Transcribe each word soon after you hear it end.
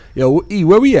Yo, E,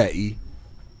 where we at, E?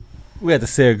 We at the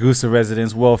Saragusa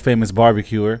residence, world famous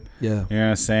barbecuer. Yeah. You know what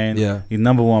I'm saying? Yeah. He's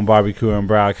number one barbecuer in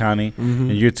Broward County.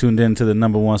 Mm-hmm. And you're tuned in to the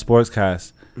number one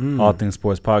sportscast, All Things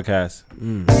Sports Podcast.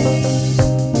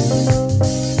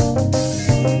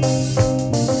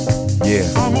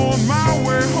 Yeah. I'm on my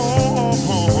way home.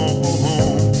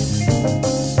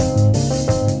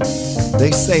 They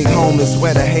say home is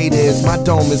where the hate is, my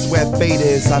dome is where fate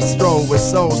is. I stroll where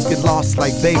souls get lost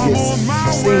like Vegas,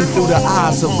 seen through the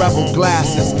eyes of rebel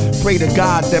glasses. Pray to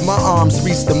God that my arms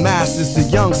reach the masses. The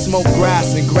young smoke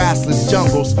grass in grassless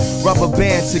jungles, rubber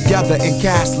band together in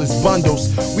cashless bundles.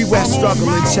 We wear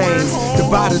struggling chains,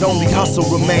 divided only hustle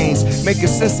remains. Making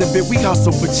sense of it, we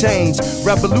hustle for change.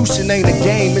 Revolution ain't a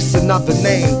game, it's another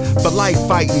name for life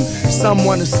fighting. Some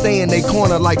wanna stay in their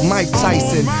corner like Mike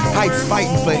Tyson. Heights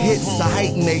fighting for hits to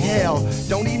heighten they hell.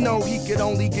 Don't he know he could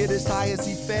only get as high as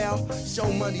he fell? Show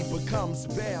money becomes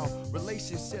bail,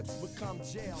 relationships become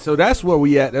jail. So that's where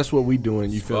we at. That's what we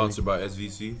doing. You feel me? Sponsored by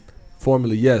SVC.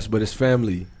 Formerly, yes, but it's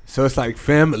family. So it's like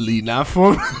family, not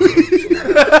formerly. I'm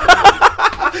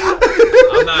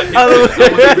not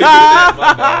hitting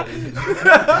that.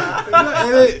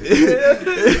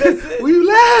 We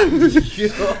laugh.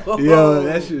 Yo,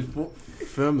 that shit's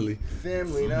family.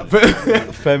 Family, not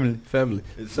Family.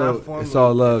 It's So not formally. it's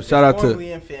all love. It's Shout out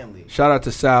formally and family. Shout out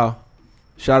to Sal.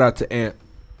 Shout out to Ant.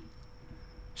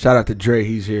 Shout out to Dre,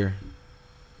 he's here.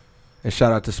 And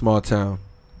shout out to Small Town.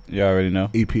 You already know.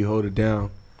 EP, hold it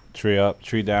down. Tree up,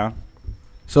 tree down.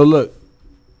 So look,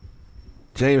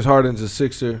 James Harden's a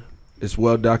Sixer. It's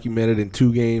well documented in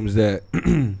 2 games that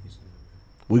we're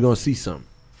going to see something.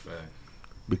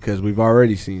 Because we've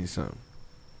already seen something.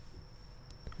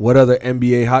 What other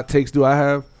NBA hot takes do I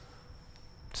have?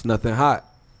 It's nothing hot.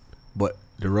 But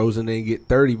DeRozan ain't get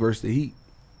 30 versus the Heat.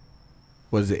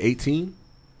 Was it 18?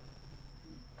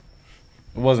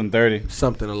 It wasn't 30.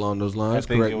 Something along those lines. I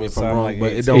think Correct it me was if I'm something wrong, like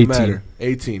but it 18. don't matter.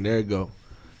 18, there you go.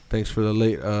 Thanks for the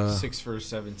late 6 for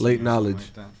 17. late or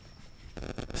knowledge. something like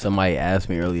that. Somebody asked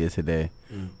me earlier today,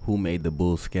 who made the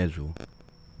Bulls schedule?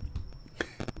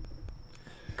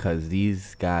 Because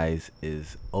these guys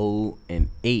is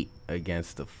 0-8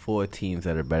 against the 4 teams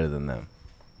that are better than them.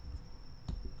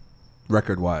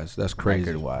 Record-wise. That's crazy.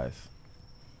 Record-wise.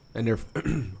 And they're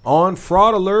on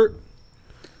fraud alert.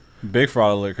 Big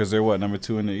fraud alert because they're, number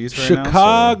 2 in the East right now?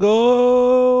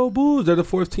 Chicago Bulls. They're the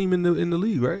 4th team in the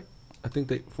league, right? I think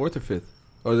they 4th or 5th.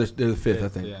 Or they're the 5th, I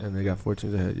think. Yeah. And they got 4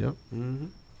 teams ahead. Yep. Mm-hmm.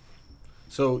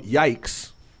 So,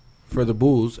 yikes for the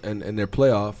Bulls and their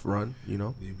playoff run, you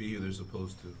know. They be who they're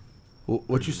supposed to.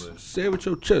 What you Pretty much. say with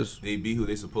your chest? They be who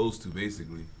they supposed to,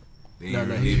 basically. They No, ain't,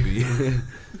 no. they be.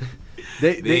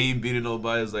 They They ain't beating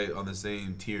nobody that's like on the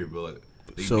same tier, but like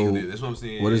they So, be who they, that's what I'm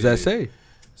saying. what does that say?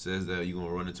 Says that you're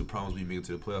gonna run into problems when you make it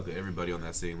to the playoff. Cause everybody on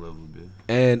that same level, bit.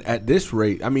 And at this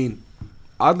rate, I mean,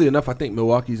 oddly enough, I think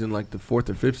Milwaukee's in like the 4th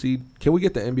or 5th seed. Can we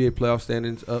get the NBA playoff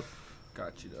standings up?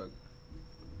 Got you, Doug.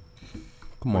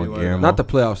 Come What do on, you wanna Guillermo. Not the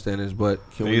playoff standings, but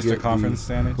can The we Eastern get Conference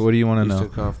standings? What do you want to Eastern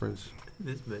know? Conference?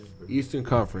 This man, bro. Eastern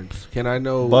Conference. Can I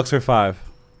know? Bucks are 5.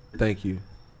 Thank you.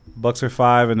 Bucks are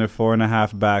 5, and they're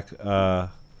 4.5 back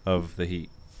of the Heat.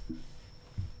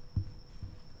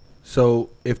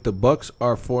 So if the Bucks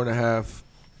are 4.5,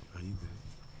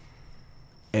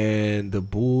 and the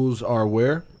Bulls are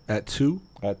where at 2?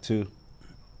 At 2.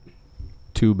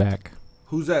 2 back.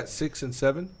 Who's at 6 and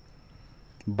 7?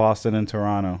 Boston and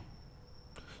Toronto.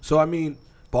 So I mean,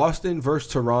 Boston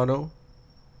versus Toronto.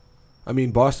 I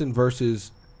mean, Boston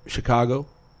versus Chicago.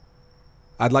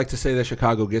 I'd like to say that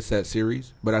Chicago gets that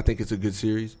series, but I think it's a good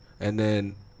series. And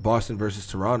then Boston versus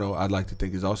Toronto, I'd like to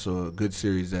think is also a good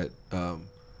series that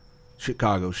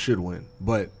Chicago should win.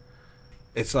 But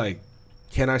it's like,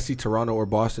 can I see Toronto or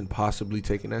Boston possibly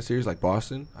taking that series? Like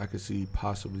Boston, I could see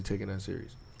possibly taking that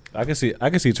series. I can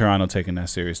see Toronto taking that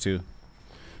series too.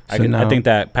 I So think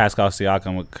that Pascal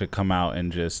Siakam could come out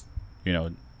and just,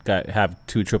 have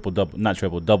 2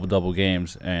 double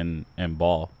games and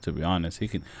ball. To be honest, he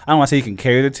can. I don't want to say he can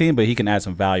carry the team, but he can add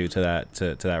some value to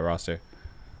that roster.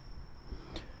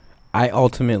 I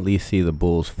ultimately see the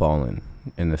Bulls falling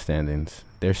in the standings.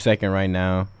 They're second right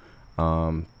now.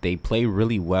 They play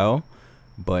really well,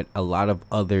 but a lot of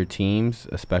other teams,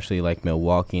 especially like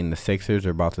Milwaukee and the Sixers,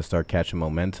 are about to start catching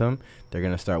momentum. They're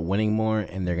going to start winning more,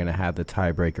 and they're going to have the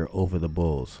tiebreaker over the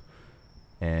Bulls.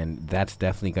 And that's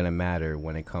definitely going to matter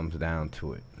when it comes down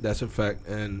to it. That's a fact.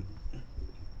 And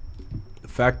the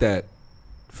fact that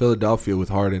Philadelphia with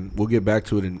Harden, we'll get back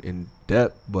to it in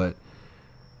depth, but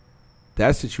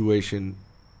that situation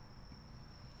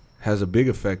has a big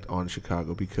effect on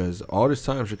Chicago because all this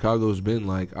time Chicago's been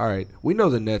like, all right, we know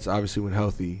the Nets obviously when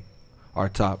healthy are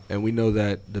top, and we know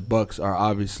that the Bucks are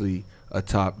obviously a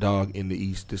top dog in the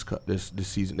East this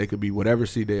season. They could be whatever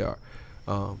seed they are.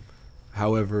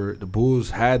 However, the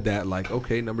Bulls had that like,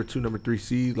 okay, number 2, number 3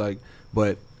 seed, like,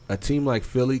 but a team like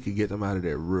Philly could get them out of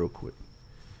there real quick.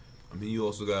 I mean, you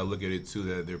also gotta look at it too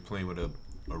that they're playing with a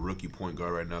rookie point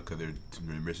guard right now because they're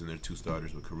missing their 2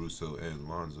 starters with Caruso and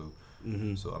Lonzo.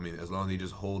 Mm-hmm. So I mean, as long as they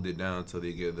just hold it down until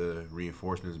they get the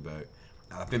reinforcements back,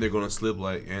 I think they're gonna slip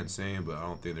like Ant's saying, but I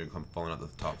don't think they're falling out the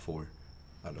top 4.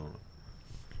 I don't.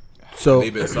 So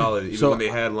They've been solid even when they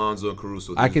had Lonzo and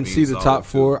Caruso. I can see the top too.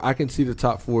 4. I can see the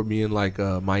top 4 being like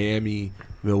Miami,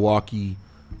 Milwaukee,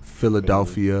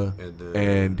 Philadelphia,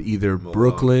 and either Milwaukee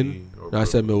Brooklyn. or No, I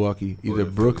said Milwaukee. Either yeah,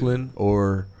 Brooklyn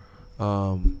or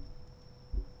the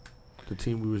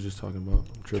team we was just talking about.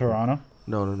 I'm tripping. Toronto?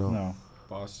 No.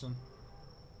 Boston.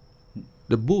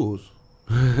 The Bulls.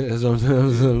 That's what I'm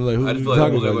saying. I'm like, who I you just feel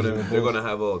talking like about? they're gonna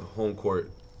have a home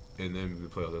court and then the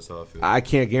playoffs. That's how I feel. I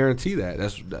can't guarantee that.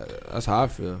 That's how I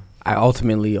feel. I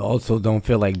ultimately also don't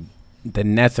feel like the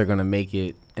Nets are going to make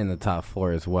it in the top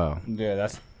 4 as well. Yeah,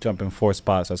 that's jumping 4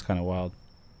 spots. That's kind of wild.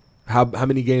 How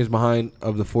many games behind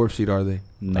of the 4th seed are they?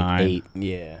 9. Like 8.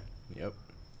 Yeah. Yep.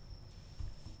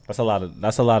 That's a lot of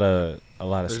There's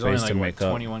space only to like make up.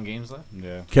 21 games left.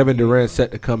 Yeah. Kevin Durant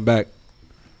set to come back,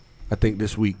 I think,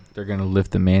 this week. They're gonna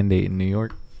lift the mandate in New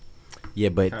York. Yeah,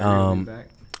 but Kyrie will be back.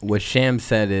 what Sham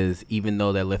said is even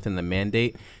though they're lifting the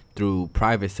mandate through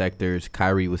private sectors,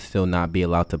 Kyrie would still not be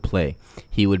allowed to play.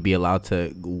 He would be allowed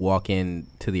to walk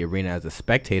into the arena as a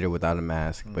spectator without a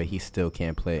mask, but he still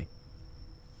can't play.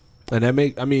 And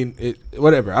that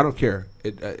whatever. I don't care.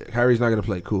 Kyrie's not going to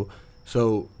play. Cool.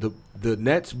 So the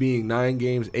Nets being 9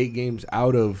 games, 8 games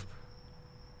out of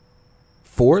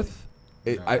 4th,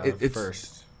 it's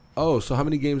first. Oh, so how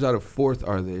many games out of 4th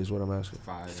are they? Is what I'm asking.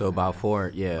 5. So about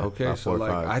 4, yeah. Okay, about so 4 or like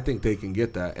 5. I think they can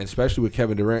get that, and especially with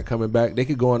Kevin Durant coming back, they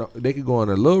could go on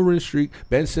a little win streak.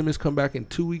 Ben Simmons come back in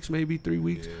 2 weeks, maybe 3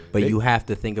 weeks. Yeah. But you have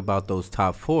to think about those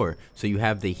top 4. So you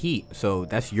have the Heat. So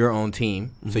that's your own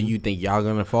team. So you think y'all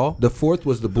gonna fall? The 4th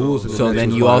was the Bulls. and the So Nets then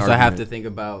was you my also have argument. to think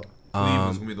about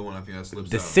Cleveland's gonna be the one I think that slips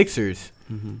the out. Sixers.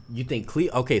 Mm-hmm. You think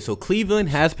so Cleveland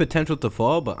has potential to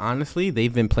fall, but honestly,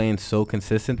 they've been playing so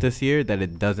consistent this year that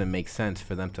it doesn't make sense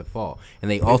for them to fall.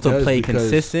 And they also does play because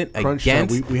consistent crunch time,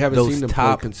 against we haven't those seen them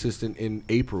top play consistent in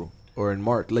April or in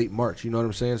March, late March. You know what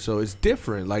I'm saying? So it's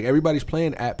different. Like everybody's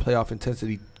playing at playoff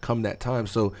intensity come that time.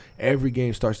 So every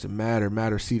game starts to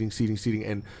matter. Seeding.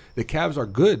 And the Cavs are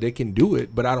good. They can do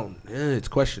it, but it's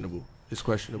questionable. It's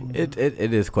questionable. It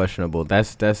is questionable.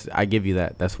 That's I give you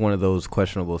that. That's one of those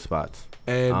questionable spots.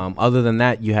 And Other than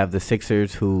that, you have the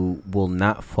Sixers who will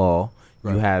not fall.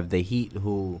 Right. You have the Heat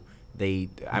who I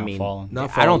don't falling.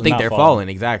 think they're falling.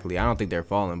 Exactly. I don't think they're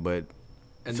falling, but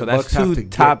And so the that's Bucks have to 2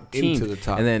 get top into teams. the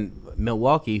top. And then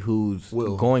Milwaukee who's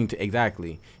Will. going to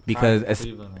exactly because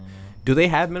Cleveland right now. do they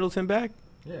have Middleton back?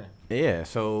 Yeah. Yeah,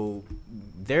 so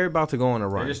they're about to go on a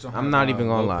They run. just don't I'm have, not even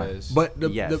gonna lie. Lopez. but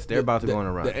they're about to go on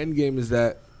a run. The end game is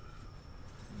that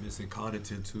Missing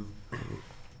Connaughton too.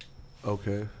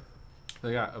 okay.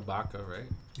 They got Ibaka, right?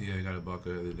 Yeah, you got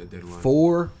Ibaka at the deadline.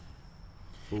 4.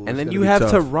 Ooh, And it's then gonna you be have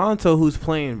tough. Toronto who's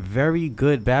playing very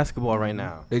good basketball right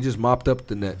now. They just mopped up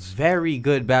the Nets Very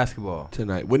good basketball.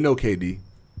 tonight with no KD.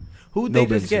 Who'd No they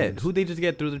Ben just get? Simmons. Who'd they just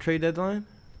get through the trade deadline?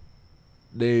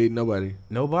 Nobody.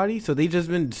 Nobody. So they just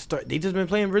been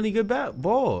playing really good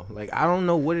ball. Like I don't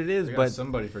know what it is, They got but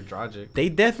somebody for Dragic. they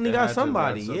definitely They got had to have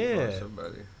somebody. some- Yeah.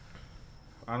 somebody.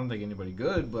 I don't think anybody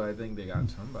good, but I think they got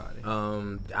somebody.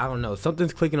 I don't know.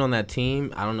 Something's clicking on that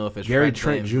team. I don't know if it's Gary Fred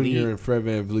Trent Jr. VanVleet. and Fred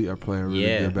VanVleet are playing really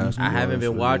Yeah, good basketball. I haven't been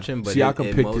That's watching, really but good. Siakam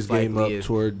it picked his most game up likely is-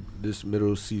 toward this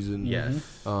middle season.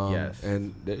 Yes. Yes.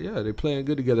 And they're playing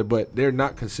good together, but they're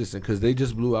not consistent because they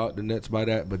just blew out the Nets by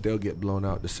that, but they'll get blown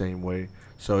out the same way.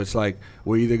 So it's like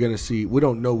we're either gonna see. We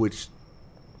don't know which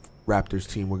Raptors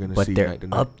team we're gonna But see they're night to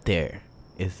night. up there.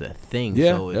 Is a thing.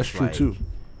 Yeah, so that's it's true like, too.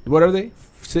 What are they?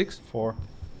 6? 4.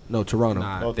 No, Toronto.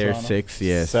 Nah, Oh, they're Toronto. 6.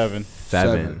 Yes. 7.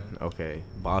 7. Okay.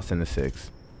 Boston is 6.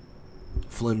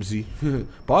 Flimsy.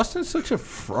 Boston's such a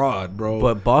fraud, bro.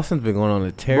 But Boston's been going on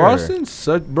a tear. Boston's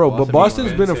such but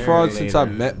Boston's been a fraud later. since I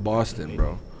met Boston,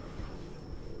 bro.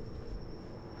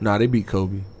 Nah, they beat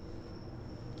Kobe.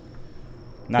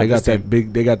 Not They got this that team.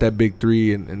 big. They got that big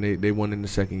 3, and they won in the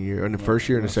second year, or in the first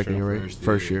year, and the That's second true. year, right? First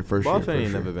First year. year, first Boston year.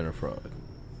 ain't First never year. been a fraud.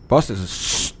 Boston's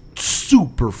a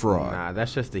super fraud. Nah,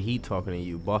 that's just the Heat talking to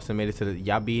you. Boston made it to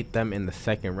y'all beat them in the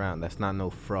second round. That's not no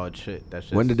fraud shit. That's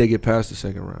just When did they get past the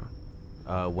second round?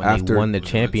 when After- they won the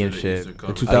Eastern championship.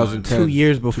 Conference In 2010. 2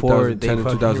 years before 2010 they and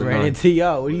fucking 2009. ran into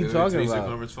y'all. What are They you went to talking Eastern about?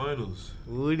 Conference Finals.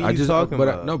 What are you talking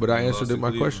about? But I They answered lost it to my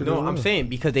Cleveland. question. No, as I'm well. saying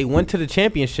because they went to the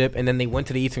championship and then they went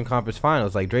to the Eastern Conference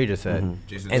Finals, like Dre just said.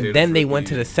 Jason And Tatum's then they rookie went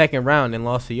to year. the second round and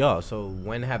lost to y'all. So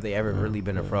when have they ever really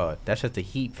been a fraud? That's just a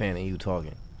Heat fan and you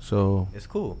talking. So It's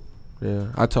cool. yeah,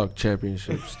 I talk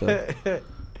championship stuff.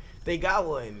 They got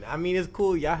one. I mean, it's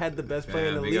cool. Y'all had the best player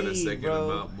in the They got a league, second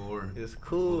bro. amount more. It's The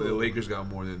cool. Lakers got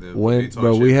more than them. They When talk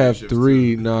bro, we have championships,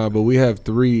 3. too. Nah, but we have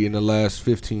 3 in the last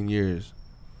 15 years,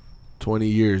 20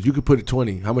 years. You could put it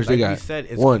 20. How much Like they got? you said,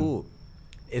 it's One. cool.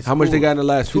 It's How much they cool. got in the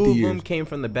last 2 50 of years? them came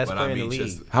from the best But player I in mean, the league.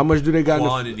 just How much do they got?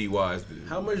 quantity wise.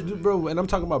 How much do bro? And I'm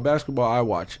talking about basketball I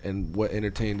watch and what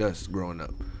entertained us growing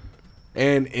up,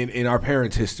 and in our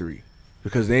parents' history,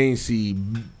 because they ain't see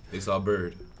They saw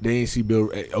Bird. they ain't see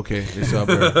Bill. Okay, they saw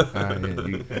Bird. All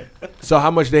right, yeah. So how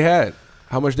much they had?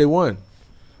 How much they won?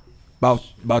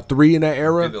 About 3 in that I think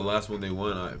era. the last one they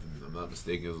won, if I'm not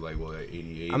mistaken, was like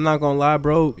 88. I'm not gonna lie,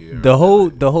 bro. Yeah, the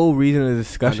right. whole reason of the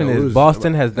discussion I know, it is was-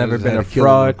 Boston has they never just been had a to kill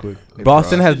them real fraud. quick. They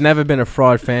Boston fraud. has never been a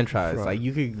fraud franchise. Fraud. Like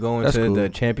you could go That's into cool. the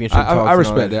championship. I talks and all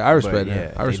respect that. I respect but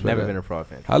that. Yeah, I respect they've never that. been a fraud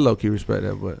franchise. I low key respect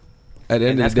that, but at the end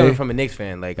And of that's the day, coming from a Knicks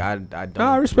fan. Like I don't. no,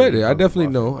 I respect really it. I fuck with definitely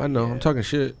know. Boston, I know. but I'm yeah. talking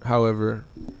shit. However,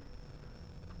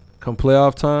 come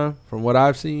playoff time, from what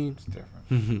I've seen, It's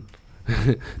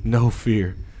different. no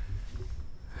fear.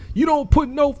 You don't put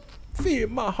no fear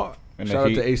in my heart. And Shout out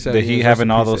the to Heat, A$AP the Heat Yams. having Rest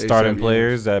in all peace those to starting A$AP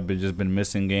players that have just been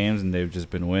missing games and they've just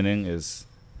been winning is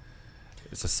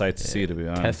it's a sight to see, to be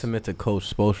honest. Testament to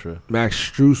Coach Spoelstra. Max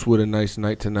Strus with a nice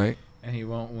night tonight, And he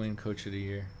won't win Coach of the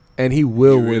Year. and he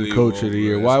will He win really Coach won't, of the bro.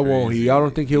 Year. That's Why won't he? crazy. Y'all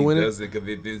don't think he'll win it? He does it because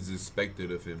it is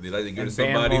expected of him. They like to give it to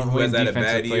And Bam somebody won't who has win had a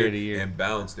Defensive bad Player year of the Year. and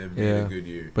bounced them and Yeah. had a good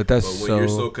year. But that's when so. you're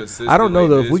so consistent. I don't know like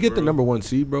though. If this, we get the bro, number 1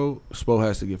 seed, bro, Spo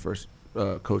has to get first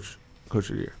coach of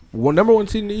the year. Well, number 1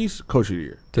 seed in the East, Coach of the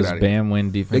Year. Get Does outta here. Bam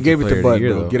win Defensive They gave it to Player of Bud, the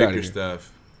Year, though. though? Get outta here.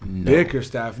 Bickerstaff.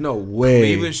 Bickerstaff, no way.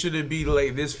 Cleveland shouldn't be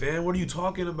like this, fan. What are you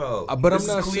talking about? But this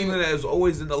I'm not is Cleveland saying- that is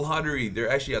always in the lottery. They're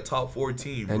actually a top 4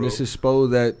 team, bro. And this is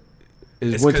Spo that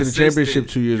It's went to the consistent. championship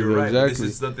 2 years You're ago, right, but exactly,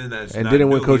 This is something that's and not didn't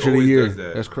win new. Coach He of the always Year. does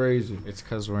that. That's crazy. It's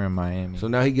because we're in Miami. So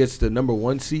now he gets the number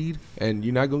 1 seed, and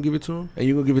you're not gonna give it to him, and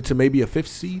you're gonna give it to maybe a 5th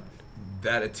seed.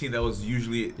 That a team that was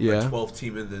usually Yeah. a 12th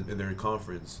team in their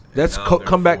conference. And That's now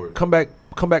they're fourth.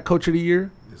 come back, Coach of the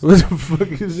Year. What the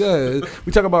fuck is that?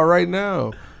 We talking about right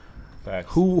now.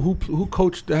 Facts. Who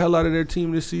coached the hell out of their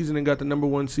team this season and got the number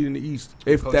 1 seed in the East?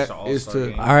 If Coached that the is All-Star to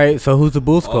game. All right, so who's the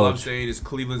Bulls All I'm coach? saying is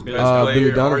Cleveland's best Billy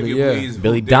player, Donovan, arguably, yeah. is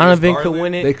Billy Darius Donovan could Garland.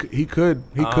 win it. he could.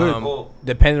 Oh,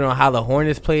 Depending on how the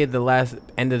Hornets played the last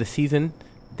end of the season,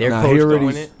 their Nah, coach he could already-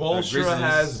 win it. Spoelstra Grizzlies-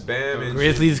 has Bam and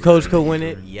Grizzlies shit. coach could win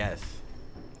it. Yes.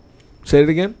 Say it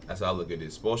again. That's how I look at it.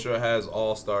 Spoelstra has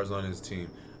all stars on his team.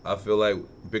 I feel like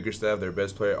Bickerstaff, their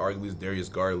best player, arguably is Darius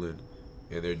Garland,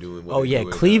 and they're doing. What Oh they're yeah,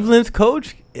 doing Cleveland's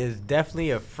coach is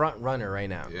definitely a front runner right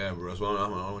now. now. Yeah, bro. So I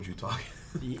don't know what you're talking.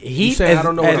 He You saying I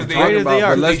don't know what as I'm great talking as about, they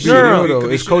are. but let's be No, no, real no, though.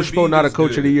 because Is they Coach shouldn't Spo be not a this Coach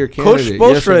of the good. Year Coach candidate?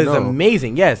 Spoelstra Yes or is no?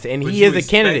 amazing. Yes, and But he you is a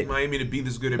expect candidate. Miami to be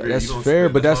this good every That's year. You don't fair,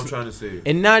 expect- but that's what I'm trying to say.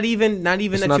 And not even It's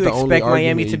that not you the only expect Miami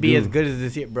argument to you be do. as good as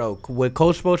this year, bro. What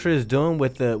Coach Spoelstra is doing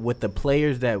with the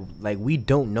players that like we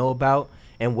don't know about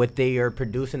and what they are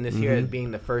producing this year as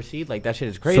being the first seed, like that shit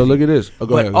is crazy. So look at this. Oh,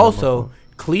 go But ahead, go ahead, also my fault.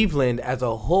 Cleveland as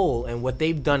a whole and what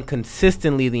they've done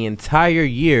consistently the entire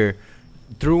year,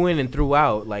 through in and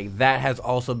throughout, like that has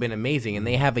also been amazing. And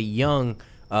they have a young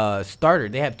starter.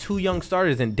 They have 2 young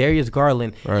starters in Darius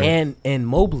Garland Right. and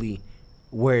Mobley,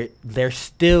 where they're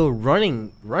still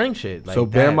running shit. Like So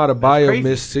Bam that's Adebayo crazy.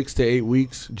 missed 6 to 8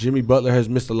 weeks. Jimmy Butler has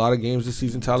missed a lot of games this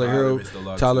season. Tyler Hero, missed a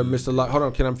lot, Tyler too. missed a lot. Hold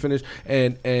on, can I finish?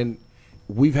 And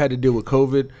we've had to deal with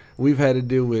COVID. We've had to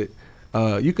deal with.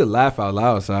 You could laugh out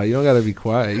loud, so you don't gotta be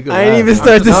quiet. You could I ain't laugh. even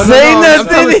start to No, say I'm nothing.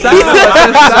 telling Sal.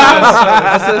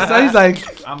 I said Sal. He's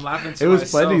like, I'm laughing. It was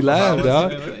funny laugh,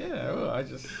 dog. Yeah, well, I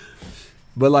just.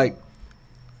 but like,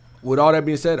 with all that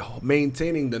being said,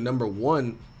 maintaining the number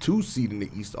 1, 2 seed in the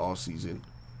East all season.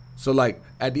 So like,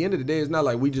 at the end of the day, it's not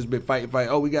like we just been fighting.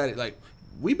 Oh, we got it. Like,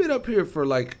 we've been up here for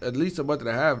like at least a month and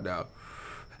a half now,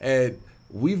 and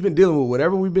we've been dealing with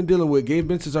whatever we've been dealing with. Gabe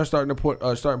Vincent's our starting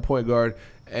point guard,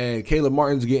 and Caleb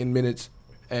Martin's getting minutes,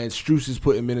 and Strus is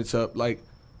putting minutes up. Like,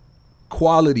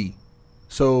 quality.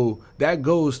 So that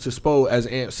goes to Spo, as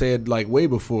Ant said, like way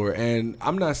before. And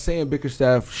I'm not saying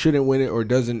Bickerstaff shouldn't win it or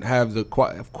doesn't have the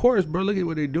Of course, bro. Look at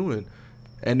what they're doing.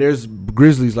 And there's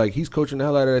Grizzlies, like he's coaching the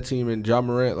hell out of that team, and Ja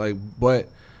Morant, like, but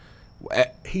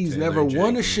he's Taylor never won a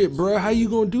Jenkins. shit, bro. How you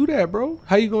gonna do that, bro?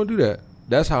 How you gonna do that?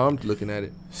 That's how I'm looking at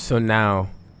it. So now,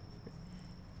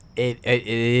 it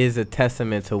is a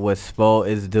testament to what Spo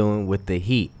is doing with the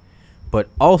Heat, but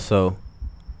also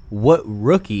what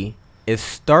rookie is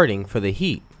starting for the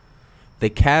Heat. The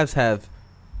Cavs have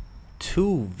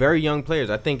two very young players.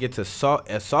 I think it's a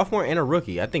sophomore and a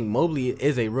rookie. I think Mobley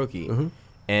is a rookie,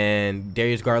 and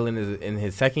Darius Garland is in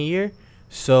his second year.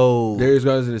 So Darius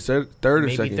Garland's in his third or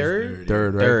maybe second? Third,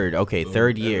 right? third. Okay,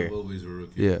 third year. Mobley's a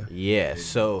rookie. Yeah. Yeah.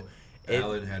 So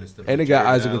Allen had his stuff. And they got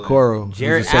Isaac Okoro. who's a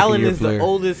Jared second Allen year is player.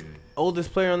 the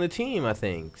oldest player on the team, I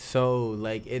think. So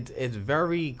like it's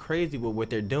very crazy with what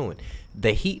they're doing.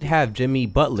 The Heat have Jimmy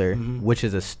Butler, which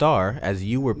is a star, as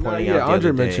you were pointing out. Yeah, the Andre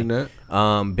other day. mentioned that.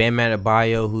 Bam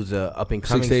Adebayo, who's a up and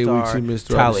coming 6 to 8 weeks star. he missed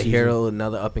throughout Tyler the season. Hero,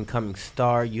 another up and coming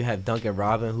star. You have Duncan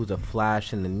Robin, who's a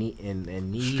flash in the knee.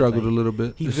 Struggled a little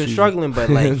bit. He's this been season. struggling, but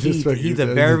like Just like he's he a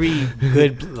does. very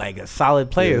good, like a solid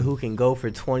player Yeah. who can go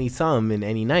for 20-some in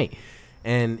any night.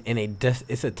 And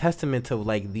it's a testament to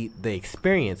like the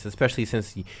experience, especially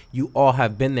since you all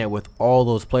have been there with all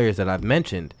those players that I've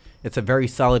mentioned. It's a very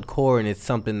solid core, and it's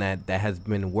something that has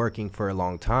been working for a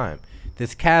long time.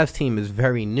 This Cavs team is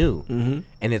very new,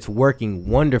 and it's working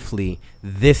wonderfully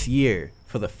this year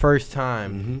for the first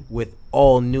time with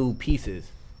all new pieces.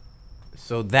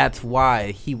 So that's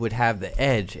why he would have the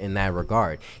edge in that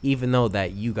regard, even though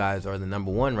that you guys are the number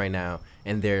one right now,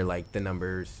 and they're like the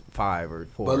numbers 5 or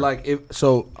 4. But like,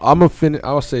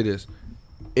 I'll say this: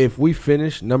 if we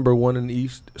finish number 1 in the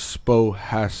East, Spo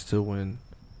has to win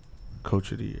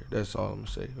Coach of the Year. That's all I'm gonna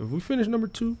say. If we finish number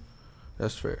 2,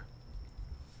 that's fair.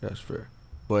 That's fair.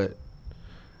 But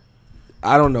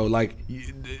I don't know. Like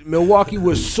Milwaukee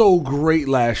was so great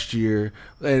last year,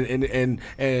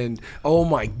 and oh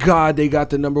my God, they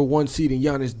got the number 1 seed and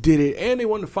Giannis did it, and they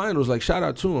won the finals. Like shout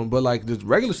out to them. But like the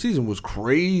regular season was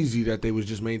crazy that they was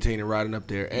just maintaining riding up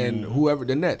there, and whoever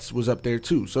the Nets was up there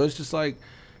too. So it's just like.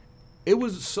 It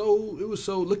was so.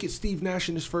 Look at Steve Nash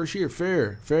in his first year.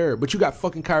 Fair. But you got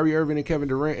fucking Kyrie Irving and Kevin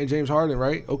Durant and James Harden,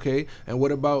 right? Okay. And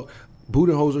what about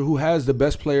Budenholzer, who has the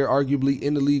best player arguably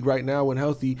in the league right now when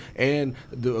healthy, and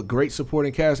a great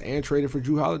supporting cast, and traded for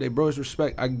Drew Holiday? Bro, it's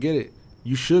respect. I get it.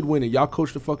 You should win it. Y'all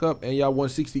coached the fuck up, and y'all won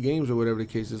 60 games or whatever the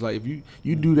case is. Like if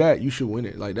you do that, you should win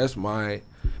it. Like that's my.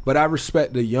 But I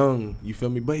respect the young. You feel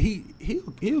me? But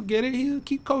he'll get it. He'll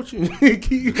keep coaching.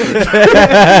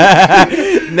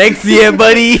 Next year,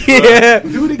 buddy.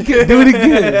 Do it again.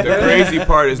 The crazy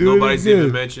part is Do it nobody's again.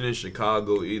 even mentioning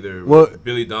Chicago either. Well,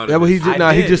 Billy Donovan. Yeah, but he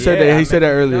did, just said yeah, that. I He said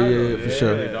that mentioned earlier. Chicago. Yeah, for Yeah,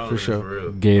 sure, for sure.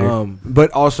 real. Gator.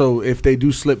 But also, if they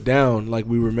do slip down, like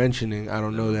we were mentioning, I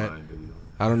don't know that.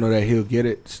 I don't know that he'll get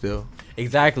it still.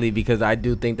 Exactly, because I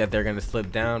do think that they're going to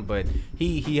slip down, but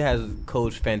he has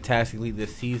coached fantastically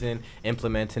this season,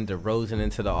 implementing DeRozan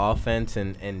into the offense,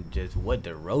 and just what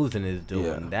DeRozan is doing,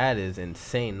 Yeah. that is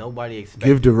insane. Nobody expected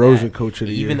Give DeRozan that. coach of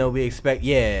the Even year. though we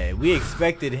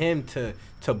expected him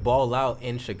to ball out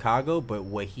in Chicago, but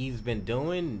what he's been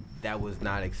doing, that was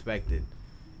not expected.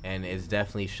 And it's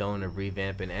definitely showing a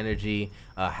revamp in energy,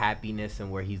 happiness in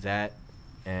where he's at.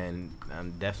 And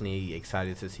I'm definitely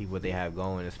excited to see what they have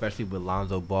going, especially with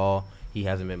Lonzo Ball. He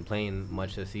hasn't been playing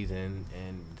much this season,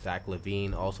 and Zach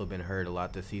LaVine also been hurt a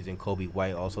lot this season. Kobe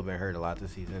White also been hurt a lot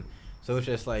this season. So it's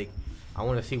just like I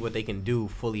want to see what they can do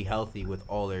fully healthy with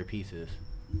all their pieces.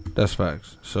 That's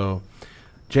facts. So,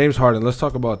 James Harden, let's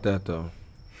talk about that though,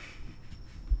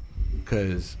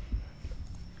 because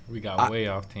We got way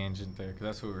off tangent there because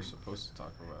that's what we were supposed to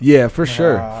talk about. yeah, for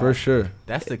sure.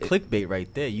 That's the clickbait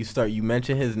right there. You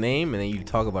mention his name, and then you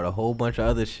talk about a whole bunch of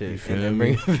other shit, and then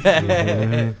bring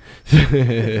it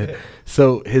back.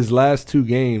 So his last 2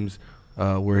 games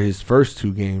were his first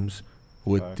 2 games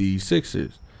with Right. the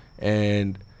Sixers,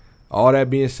 and all that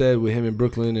being said, with him in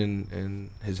Brooklyn and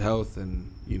his health and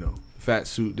fat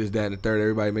suit, this, that, and the third,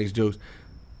 everybody makes jokes.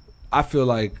 I feel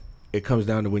like it comes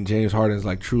down to when James Harden's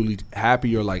like truly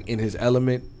happy or like in his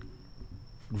element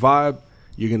vibe,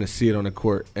 you're gonna see it on the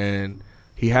court. And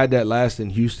he had that last in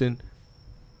Houston.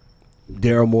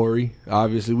 Daryl Morey,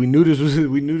 obviously, we knew this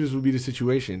would be the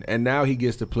situation, and now he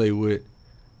gets to play with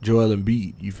Joel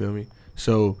Embiid. You feel me?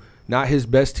 So not his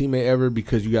best teammate ever,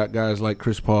 because you got guys like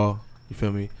Chris Paul. You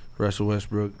feel me? Russell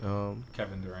Westbrook,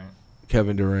 Kevin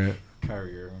Durant.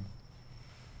 Kyrie Irving.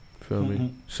 Feel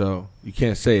me? So you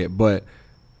can't say it, but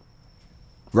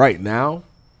right now,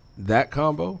 that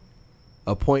combo,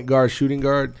 a point guard, shooting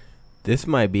guard, This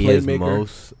might be his Playmaker.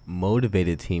 most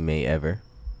motivated teammate ever.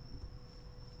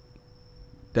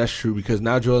 that's true, because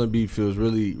now Joel Embiid feels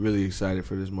really, really excited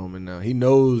for this moment now. He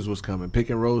knows what's coming. Pick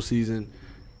and roll season.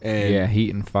 And Yeah,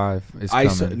 Heat and 5 is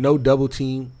ice, coming. no double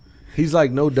team. He's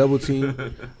like, no double team.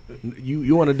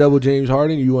 You want to double James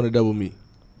Harden, you want to double me.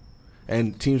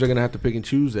 And teams are going to have to pick and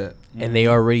choose that. And they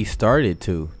already started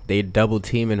to. They double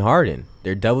teaming Harden.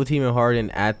 They're double teaming Harden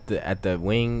at the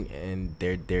wing, and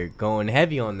they're going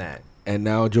heavy on that. And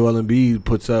now Joel Embiid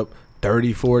puts up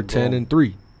 34, 10, and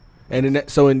 3. And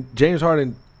in James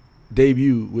Harden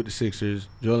debut with the Sixers,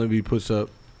 Joel Embiid puts up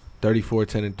 34,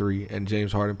 10, and 3, and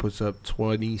James Harden puts up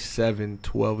 27,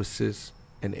 12 assists,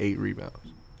 and 8 rebounds.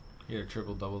 He had a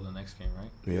triple-double the next game,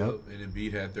 right? Yep. And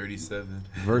Embiid had 37.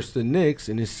 Versus the Knicks,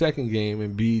 in his second game,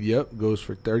 Embiid, goes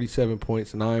for 37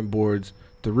 points, 9 boards,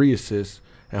 3 assists,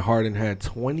 and Harden had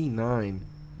 29,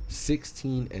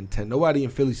 16, and 10. Nobody in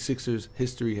Philly Sixers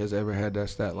history has ever had that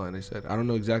stat line, they said. I don't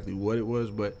know exactly what it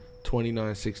was, but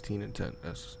 29, 16, and 10.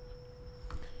 That's...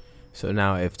 So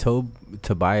now if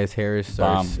Tobias Harris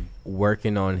starts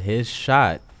working on his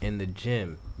shot in the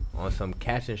gym on some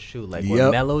catch and shoot like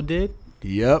what Melo did.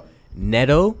 Yep.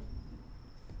 Neto.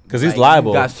 Because he's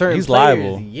liable. Got certain he's players,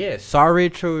 liable. Yeah,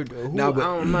 Saric or who, Now, but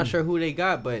I'm not sure who they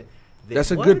got, but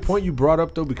that's a good point you brought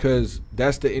up, though, because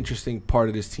that's the interesting part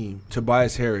of this team.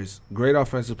 Tobias Harris, great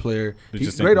offensive player.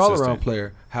 He's a great all-around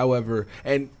player. However,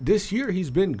 and this year he's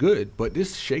been good, but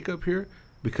this shakeup here,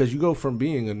 because you go from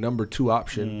being a number 2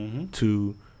 option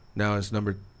to now it's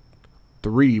number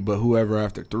 3, but whoever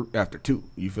after 2,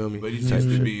 you feel me? But he's used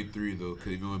to being 3 though,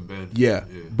 because even with Ben. Yeah,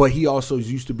 but he also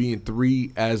is used to being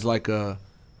 3 as like a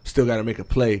still got to make a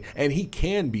play, and he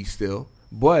can be still.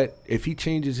 But if he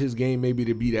changes his game maybe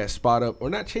to be that spot up, or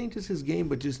not changes his game,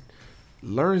 but just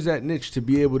learns that niche to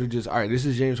be able to just, all right, this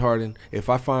is James Harden. If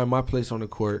I find my place on the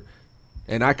court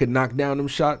and I could knock down them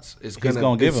shots, it's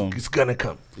gonna give him. It's gonna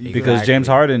come. Because James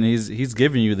Harden, he's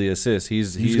giving you the assist.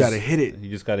 He's got to hit it. You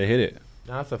just got to hit it.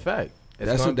 That's a fact.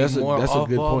 That's a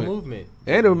good point. Movement.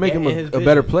 And it would make him a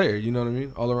better player. You know what I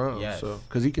mean, all around. Yes. So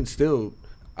because he can still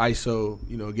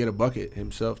ISO, get a bucket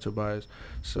himself, Tobias.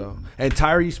 So and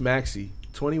Tyrese Maxey,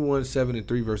 21, 7, and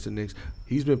 3 versus the Knicks.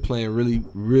 He's been playing really,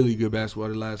 really good basketball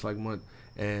the last month.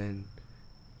 And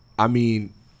I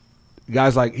mean,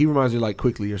 guys he reminds me like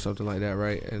Quickly or something like that,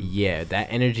 right? And yeah, that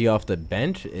energy off the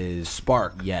bench is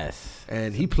spark. Yes.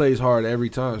 And he plays hard every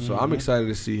time. So I'm excited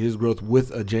to see his growth with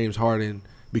a James Harden,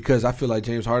 because I feel like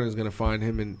James Harden is going to find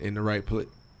him in the right place.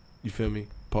 You feel me?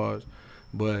 Pause.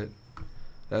 But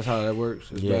that's how that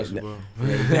works. It's basketball.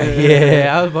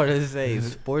 Yeah, I was about to say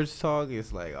sports talk.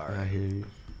 It's like, all right. I hear you.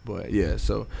 But yeah,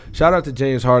 so shout out to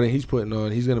James Harden. He's putting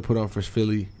on. He's going to put on for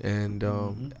Philly. And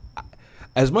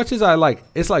as much as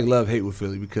it's like love-hate with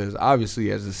Philly, because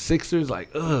obviously as the Sixers,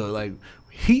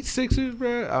 Heat Sixers,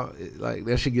 bro,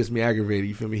 that shit gets me aggravated.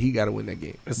 You feel me? He got to win that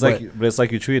game. It's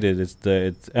like you treated.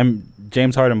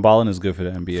 James Harden balling is good for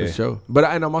the NBA. For sure. But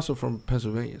I'm also from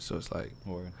Pennsylvania, so it's like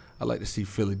I like to see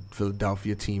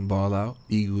Philadelphia team ball out,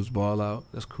 Eagles ball out.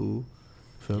 That's cool.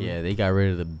 Feel me? Yeah, they got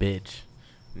rid of the bitch.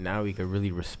 Now we could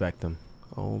really respect them.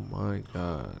 Oh my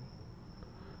God.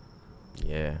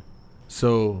 Yeah.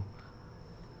 So.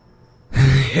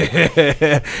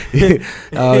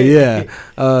 Oh yeah.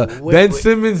 Ben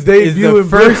Simmons debut in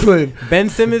Brooklyn. Ben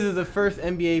Simmons is the first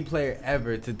NBA player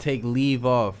ever to take leave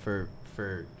off for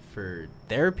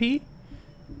therapy.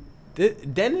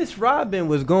 Dennis Rodman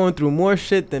was going through more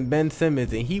shit than Ben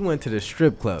Simmons, and he went to the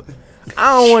strip club.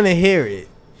 I don't want to hear it.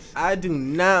 I do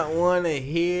not want to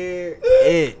hear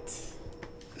it.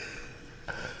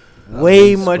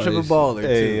 Way much of a baller,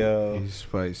 too. He's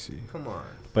spicy. Come on.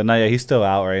 But no, yeah, he's still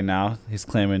out right now. He's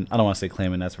claiming. I don't want to say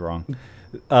claiming. That's wrong.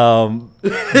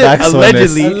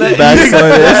 Allegedly.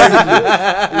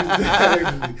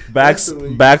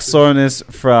 Back soreness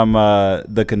from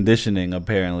the conditioning,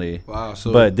 apparently. Wow.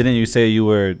 So, but didn't you say you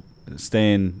were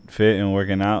staying fit and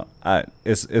working out?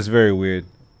 It's very weird.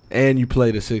 And you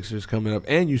play the Sixers coming up,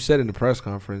 and you said in the press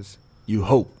conference, you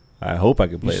hope. I hope I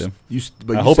can play them.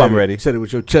 I hope I'm ready. You said it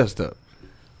with your chest up.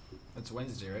 It's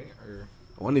Wednesday, right? Or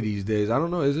one of these days. I don't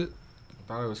know. Is it? I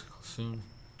thought it was soon.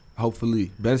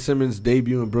 Hopefully. Ben Simmons'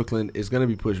 debut in Brooklyn is going to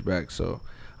be pushed back. So,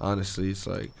 honestly, it's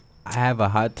like. I have a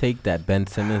hot take that Ben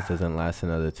Simmons doesn't last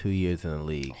another 2 years in the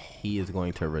league. He is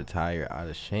going to retire out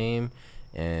of shame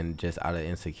and just out of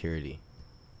insecurity.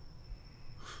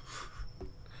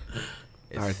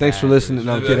 All right, thanks for listening.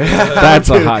 No, I'm kidding. That's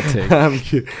a hot take. I'm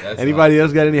kidding. Anybody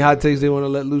else got any hot takes they want to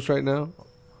let loose right now?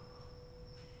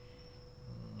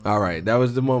 All right, that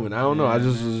was the moment. I don't know. I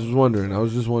just was wondering.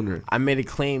 I made a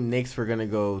claim Knicks were gonna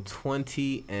go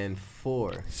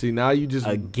 20-4. See, now you just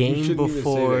a game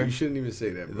before. You shouldn't even say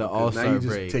that. Bro, the All-Star now you're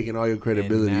just break. taking all your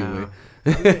credibility away.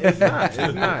 It's not.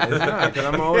 Because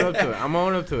I'm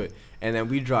owning up to it. And then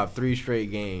we dropped 3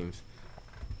 straight games.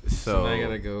 So now I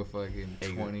gotta go fucking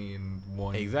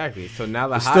 20-1. Exactly. So now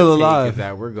the It's hot still take alive. is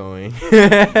that we're going.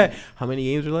 How many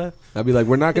games are left? I'd be like,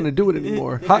 we're not gonna do it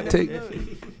anymore. Hot take.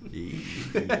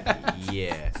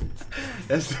 Yeah.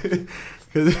 That's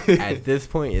At this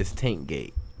point, it's Tank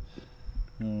Gate.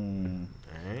 All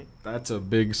right. That's a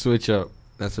big switch up.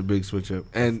 That's a big switch up.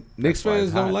 And Knicks why it's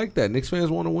fans don't hot. like that. Knicks fans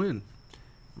want to win.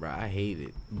 Bro, I hate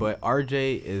it. But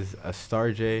RJ is a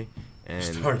Star J. And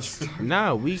Star.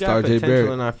 nah, we got Star J potential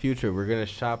Barrett. in our future. We're gonna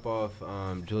shop off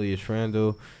Julius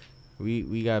Randle.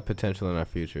 We got potential in our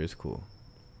future. It's cool.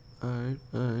 All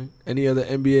right. Any other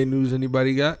NBA news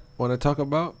anybody got? Want to talk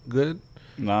about? Good.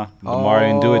 Nah, Demar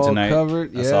didn't do it All tonight.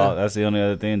 covered, That's yeah. all. That's the only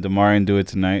other thing. Demar didn't do it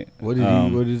tonight. What did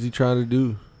he? What is he trying to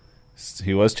do?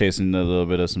 He was chasing a little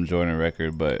bit of some Jordan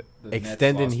record, but He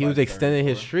was extending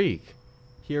his streak.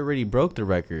 He already broke the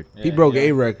record. He broke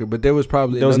a record, but there was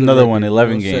probably There was another one, record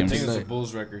 11 set games. I think it was the tonight.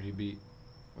 Bulls record he beat.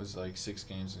 Was like 6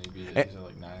 games and he beat it. Eh, He said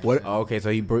like 9. what- Oh, okay, so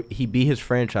he beat his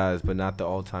franchise, but not the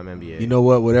all-time NBA. You know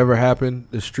what? Whatever happened,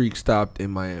 the streak stopped in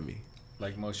Miami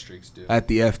Like most streaks do. at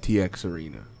the FTX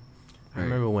Arena. I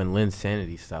remember when Lynn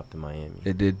Sanity stopped in Miami.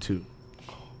 It did too.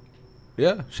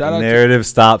 Yeah, shout the out narrative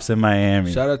stops in Miami.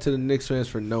 to shout out to the Knicks fans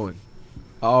for knowing,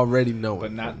 already knowing.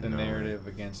 But not the narrative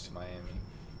against Miami.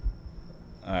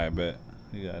 All right, bet.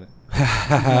 You got it.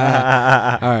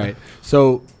 All right.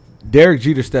 So Derek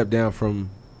Jeter stepped down from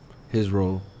his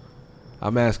role.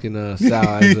 I'm asking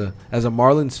Sal as a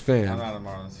Marlins fan. I'm not a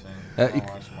Marlins fan. Uh, I don't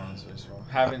watch Marlins baseball.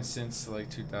 Haven't since like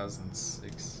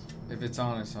 2006. If it's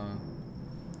on, it's on.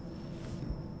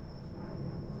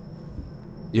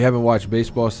 You haven't watched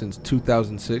baseball since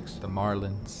 2006. The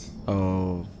Marlins.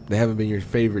 Oh, they haven't been your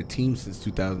favorite team since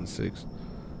 2006.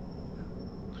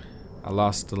 I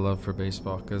lost the love for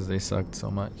baseball because they sucked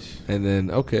so much. And then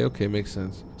okay, makes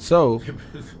sense. So,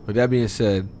 with that being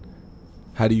said,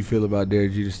 how do you feel about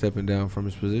Derek Jeter stepping down from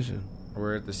his position?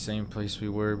 We're at the same place we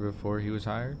were before he was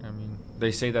hired. I mean,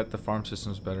 they say that the farm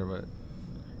system's better, but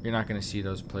you're not going to see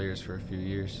those players for a few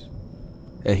years.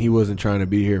 And he wasn't trying to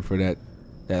be here for that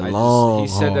He long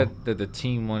said haul. that the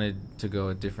team wanted to go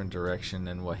a different direction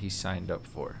than what he signed up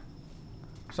for.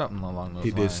 Something along those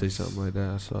He lines. did say something like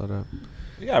that. I saw that.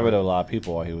 He got rid of a lot of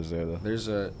people while he was there, though. There's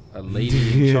a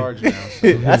lady in charge now.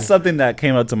 So. That's something that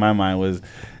came up to my mind was,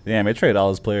 damn, they traded all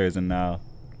his players, and now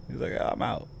he's like, oh, I'm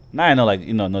out. Now I know, like,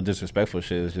 no disrespectful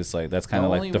shit. It's just like that's kind The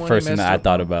of only like the one first he thing that messed I up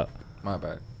thought on- about. My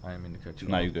bad. I didn't mean to cut you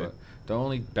No, off. you good. But the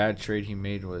only bad trade he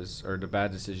made was, or the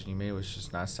bad decision he made was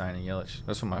just not signing Yelich.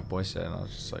 That's what my boy said, and I was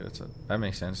just like, that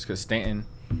makes sense because Stanton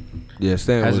Yeah,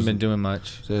 Stan hasn't was, been doing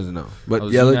much. says no. But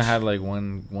Ozuna Yelich, had like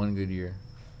one good year.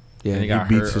 yeah, and he got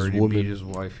beats hurt his or he woman. beat his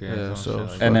wife. Yeah, so- like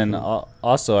that. And then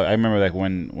also, I remember like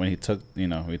when he took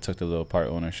we took the little part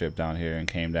ownership down here and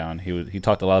came down. He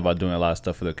talked a lot about doing a lot of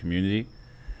stuff for the community,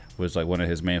 was like one of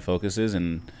his main focuses.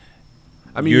 And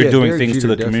I mean, you're yeah, doing Derek things to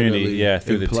Jeter the community, definitely yeah,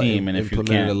 through the team. And if you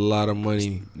implemented can't, a lot of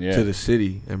money Yeah. to the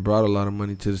city and brought a lot of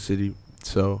money to the city.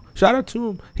 So shout out to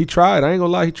him. He tried. I ain't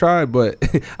gonna lie, he tried, but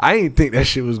I ain't think that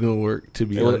shit was gonna work. To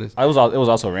be honest. it was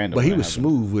also random. But he when it was happened.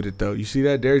 smooth with it though. You see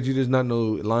that Derek Jeter's not no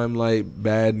limelight,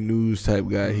 bad news type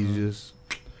guy. He's just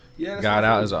got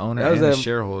out as an owner That was and a that-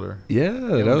 shareholder. Yeah,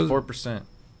 that was 4%.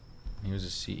 He was a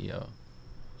CEO.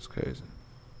 it's crazy.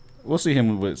 We'll see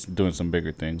him doing some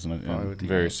bigger things Probably with the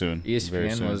very Yankees. soon. Very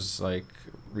ESPN soon. was like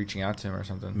reaching out to him or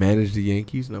something. Manage the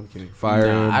Yankees? No, I'm kidding. Fire. Nah,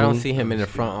 Aaron I don't Boone? see him in the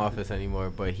front office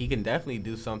anymore, but he can definitely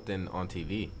do something on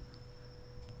TV.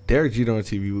 Derek Jeter on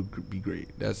TV would be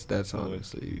great. That's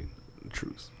honestly the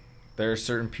truth. There are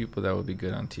certain people that would be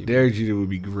good on TV. Derek Jeter would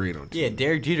be great on TV. Yeah,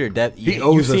 Derek Jeter. He You've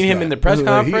owes us seen him that. in the press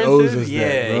Like, he owes conferences. us that,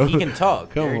 Yeah, bro. he can talk.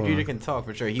 Come Derek on. Jeter can talk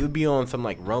for sure. He would be on some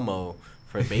like Romo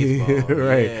for baseball.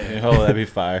 Right. Yeah. Oh, that'd be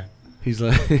fire. He's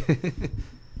like,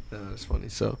 no, that's funny.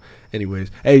 So, anyways,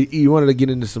 hey, you wanted to get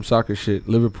into some soccer shit.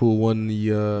 Liverpool won the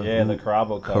The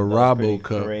Carabo Cup. Carabo That was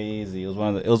Cup. crazy. It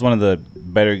was one of the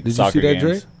better Did you soccer see that,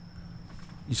 Dre? games.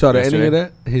 You saw the ending of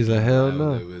Yesterday? that? He's like, hell I no.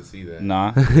 was able to see that.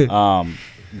 Nah.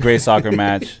 Great soccer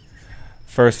match.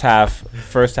 First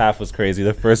half was crazy.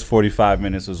 The first 45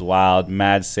 minutes was wild.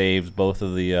 Mad saves. Both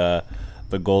of the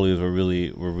goalies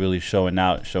were really showing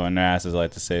their asses. I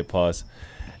like to say, pause.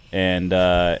 And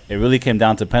it really came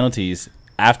down to penalties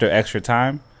after extra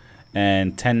time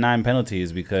and 10-9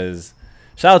 penalties because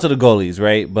shout out to the goalies,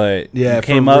 right? But Yeah, you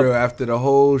came for up. real. After the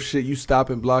whole shit, you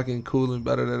stopping, blocking, cooling,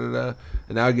 da da da da da.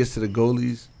 And now it gets to the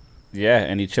goalies. Yeah,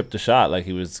 and he chipped the shot like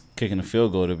he was kicking a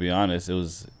field goal. To be honest, it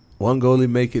was One goalie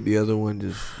make it, the other one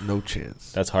just no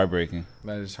chance. That's heartbreaking.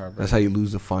 That is hard. That's how you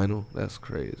lose the final. That's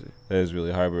crazy. That is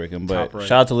really heartbreaking. Top But right.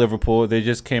 shout out to Liverpool. They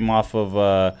just came off of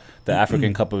the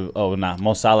African Cup of. Oh, nah.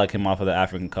 Mo Salah came off of the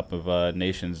African Cup of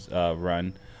Nations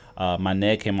run.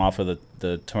 Mane came off of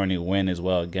the tourney win as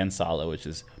well against Salah, which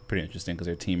is pretty interesting because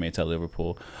they're teammates at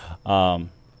Liverpool.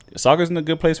 Soccer's in a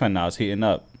good place right now. It's heating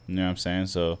up. You know what I'm saying?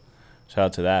 So shout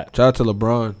out to that. Shout out to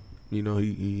LeBron. You know,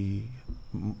 he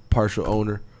partial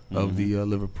owner of the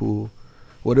Liverpool.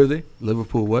 What are they?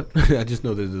 Liverpool what? I just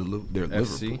know they're FC.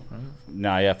 Liverpool. Right?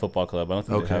 Nah, yeah, football club. I don't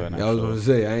think they have Okay. an I was actual. going to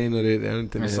say, I didn't know that. I didn't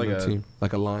think It's they had like a a- team.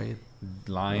 Like a lion.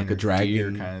 Lion Like a or dragon.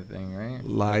 deer kind of thing, right?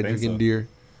 Lion, think dragon, so. deer.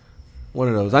 One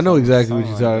of those. I know exactly what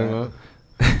you're Something talking like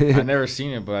about. I've never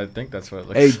seen it, but I think that's what it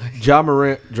looks Hey, like. Ja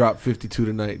Morant dropped 52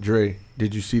 tonight. Dre,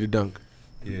 did you see the dunk?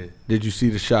 Yeah. Did you see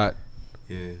the shot?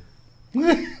 Yeah.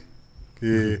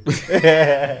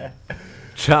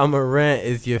 Ja Morant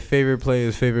is your favorite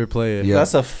player's favorite player. Yeah.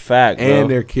 That's a fact, bro. And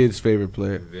their kid's favorite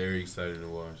player. Very excited to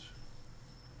watch.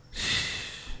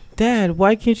 Dad,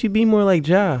 why can't you be more like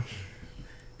Ja?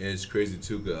 And it's crazy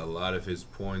too, because a lot of his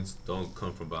points don't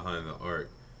come from behind the arc.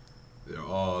 They're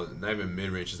all not even mid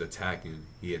range, just attacking.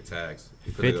 He attacks.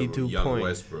 He could like a 52 young points.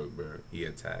 Westbrook, bro. He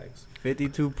attacks.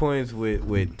 52 points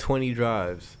with 20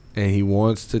 drives. And he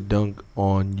wants to dunk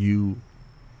on you.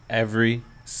 Every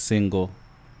single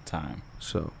time.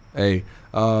 So, hey,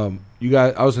 you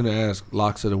guys, I was going to ask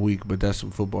locks of the week, but that's some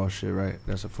football shit, right?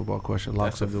 That's a football question.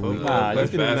 Locks That's of a the week. football- Nah,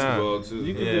 That's you can do basketball too.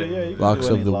 You can Yeah. do, yeah. You can Locks do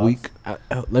of any the locks. week.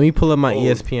 Let me pull up my Oh,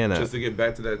 ESPN app. Just to get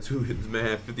back to that too, this man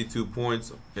had 52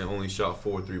 points and only shot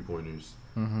 4 3-pointers.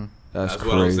 Mm-hmm. That's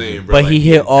what I'm crazy. saying, bro. But Like, he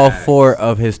hit all attacks. 4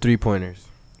 of his 3-pointers.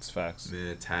 It's facts. Man,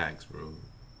 attacks, bro.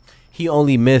 He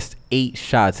only missed 8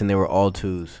 shots, and they were all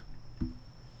 2s.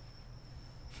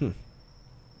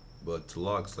 But to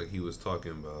locks, like he was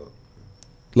talking about.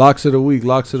 Locks of the week.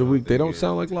 Locks of the I'm week. They don't thinking-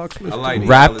 sound like locksmiths. I to like me.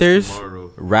 Raptors. Dallas tomorrow.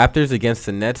 Raptors against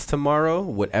the Nets tomorrow.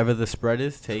 Whatever the spread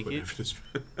is, take it.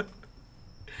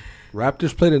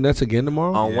 Raptors play the Nets again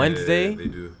tomorrow? On Yeah, Wednesday, they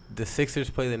do. the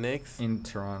Sixers play the Knicks In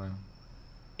Toronto.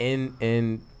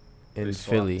 in They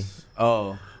Philly. swapped.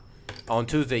 Oh, on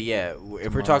Tuesday, yeah.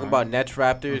 If we're talking about Nets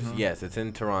Raptors, yes, it's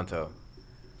in Toronto.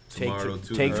 Tomorrow,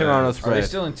 too. Take Right. Toronto's Are they spread.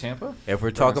 still in Tampa? If we're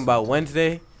talking about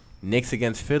Wednesday, Knicks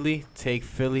against Philly, take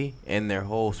Philly and their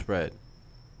whole spread.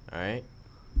 All right.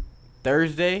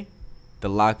 Thursday, the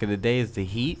lock of the day is the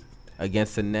Heat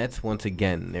against the Nets once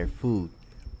again. Their food.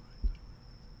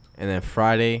 And then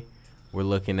Friday, we're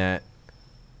looking at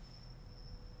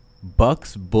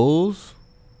Bucks Bulls.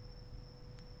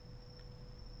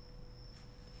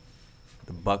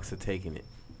 The Bucks are taking it.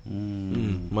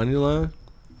 Money line?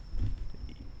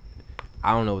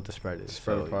 I don't know what the spread is.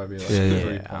 Spread so would probably be like Yeah, yeah.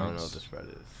 3 I don't know points. what the spread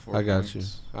is. 4 I got points.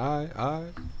 you. All right.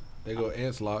 They go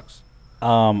Ants locks. I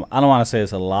don't want to say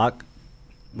it's a lock.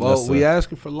 Well, That's we a-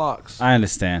 asking for locks. I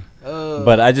understand,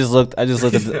 but I just looked at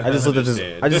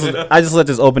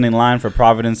this opening line for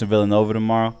Providence and Villanova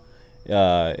tomorrow.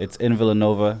 It's in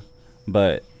Villanova,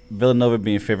 but Villanova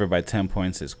being favored by 10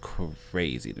 points is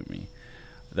crazy to me.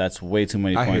 That's way too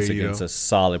many I hear points you, against though. a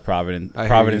solid Providence I hear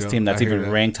Providence you, though. team that's I hear even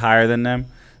that. ranked higher than them.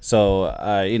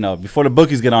 So before the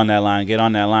bookies get on that line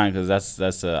because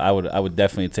that's I would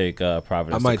definitely take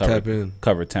Providence. I might to cover, tap in.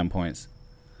 cover 10 points.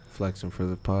 Flexing for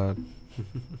the pod.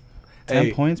 10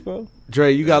 Hey, points, bro.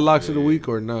 Dre, you got locks of the week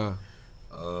or nah?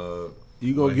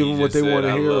 You gonna What give he them what just they said, want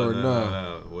to I hear love- or no, nah?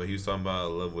 no. What he was talking about, I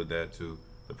love with that too.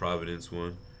 The Providence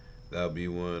one, that'll be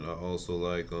one. I also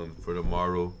like for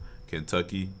tomorrow,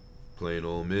 Kentucky playing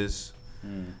Ole Miss.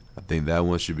 I think that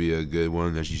one should be a good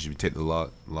one that you should take the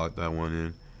lock that one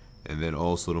in, and then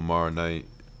also tomorrow night,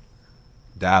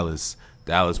 Dallas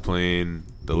playing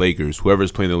the Lakers.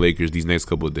 Whoever's playing the Lakers these next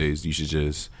couple of days, you should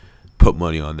just put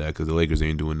money on that because the Lakers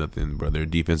ain't doing nothing, bro. Their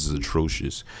defense is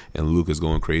atrocious, and Luka's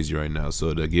going crazy right now.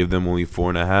 So to give them only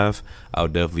 4.5, I'll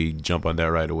definitely jump on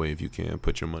that right away if you can.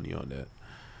 Put your money on that.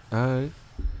 All right.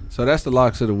 So that's the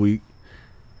locks of the week.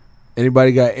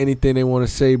 Anybody got anything they want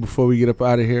to say before we get up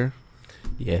out of here?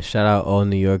 Yeah, shout out all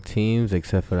New York teams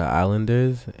except for the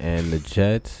Islanders and the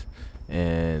Jets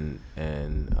and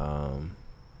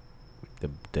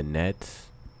the Nets.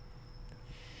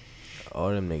 All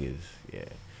them niggas, yeah.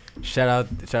 Shout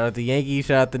out the Yankees,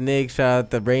 shout out the Knicks, shout out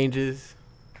the Rangers.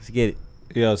 Let's get it.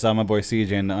 Yo, so I'm my boy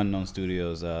CJ in the Unknown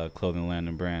Studios, clothing, land,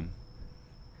 and brand.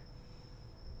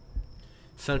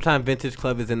 Sometime Vintage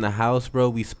Club is in the house, bro.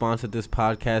 We sponsored this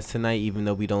podcast tonight, even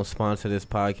though we don't sponsor this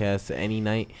podcast any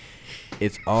night.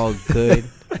 It's all good.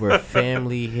 We're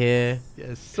family here.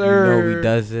 Yes, You know we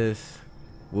does this.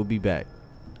 We'll be back.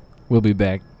 We'll be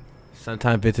back.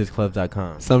 Sometimes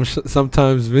vintageclub.com.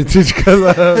 Sometimes vintage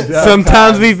club.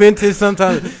 Sometimes we vintage,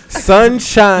 sometimes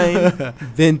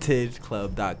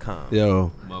sunshinevintageclub.com.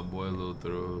 Yo, My boy Lil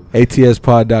Throw.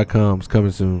 ATSpod.com is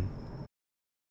coming soon.